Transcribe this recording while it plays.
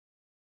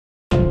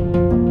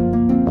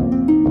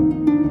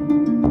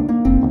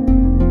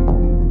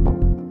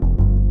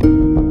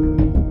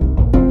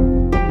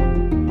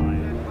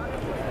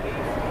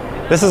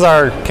This is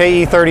our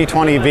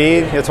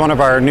KE3020V. It's one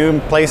of our new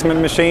placement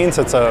machines.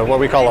 It's what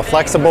we call a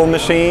flexible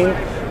machine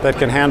that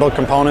can handle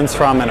components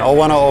from an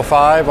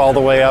 01005 all the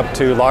way up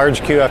to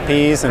large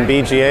QFPs and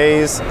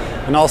BGAs,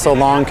 and also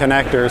long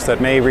connectors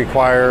that may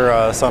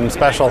require some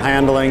special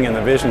handling in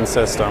the vision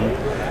system.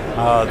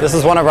 This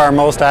is one of our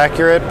most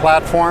accurate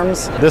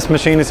platforms. This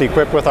machine is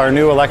equipped with our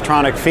new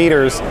electronic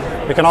feeders.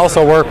 It can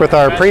also work with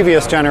our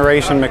previous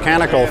generation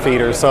mechanical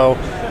feeders, so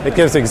it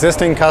gives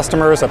existing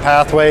customers a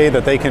pathway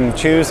that they can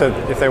choose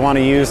if they want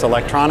to use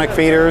electronic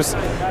feeders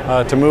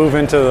to move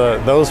into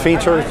those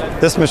features.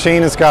 This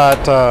machine has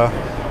got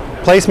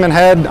placement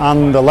head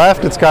on the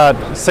left. It's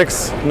got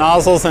 6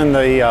 nozzles in the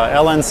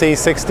LNC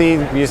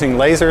 60 using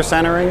laser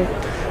centering,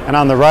 and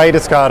on the right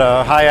it's got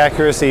a high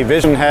accuracy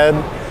vision head.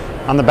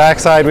 On the back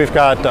side we've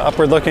got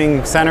upward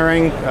looking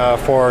centering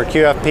for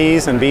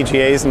QFPs and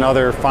BGAs and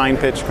other fine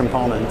pitch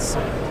components.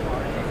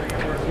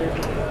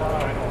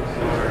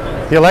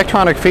 The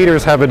electronic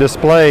feeders have a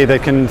display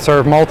that can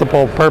serve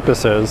multiple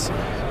purposes.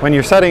 When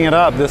you're setting it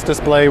up, this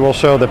display will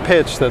show the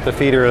pitch that the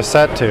feeder is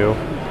set to.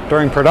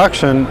 During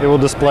production, it will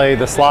display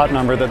the slot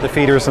number that the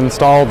feeder is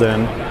installed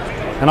in.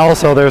 And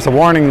also there's a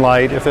warning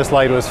light. If this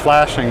light was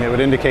flashing, it would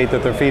indicate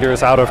that the feeder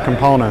is out of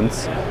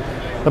components.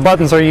 The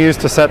buttons are used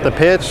to set the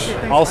pitch,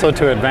 also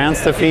to advance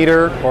the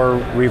feeder or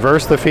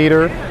reverse the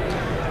feeder.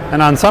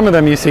 And on some of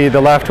them you see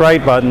the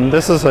left-right button.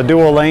 This is a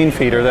dual lane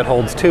feeder that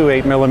holds 2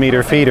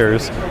 8mm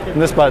feeders.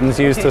 And this button is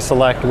used to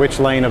select which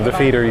lane of the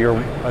feeder you're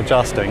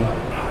adjusting.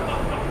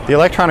 The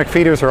electronic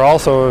feeders are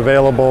also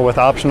available with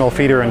optional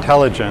feeder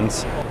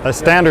intelligence. A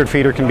standard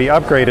feeder can be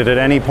upgraded at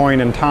any point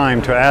in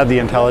time to add the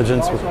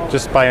intelligence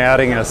just by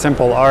adding a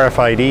simple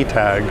RFID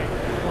tag.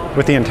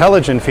 With the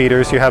intelligent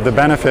feeders, you have the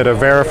benefit of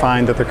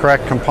verifying that the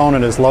correct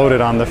component is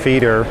loaded on the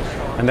feeder,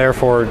 and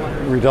therefore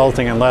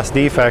resulting in less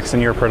defects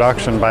in your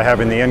production by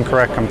having the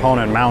incorrect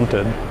component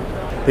mounted.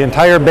 The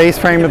entire base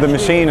frame of the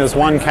machine is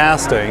one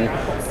casting,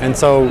 and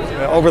so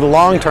over the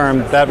long term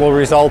that will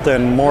result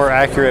in more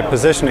accurate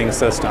positioning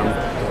system.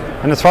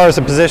 And as far as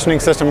the positioning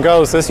system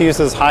goes, this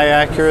uses high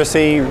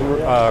accuracy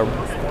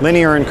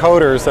linear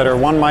encoders that are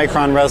 1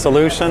 micron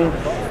resolution,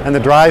 and the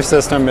drive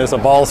system is a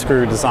ball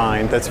screw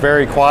design that's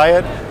very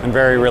quiet and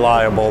very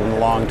reliable in the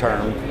long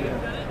term.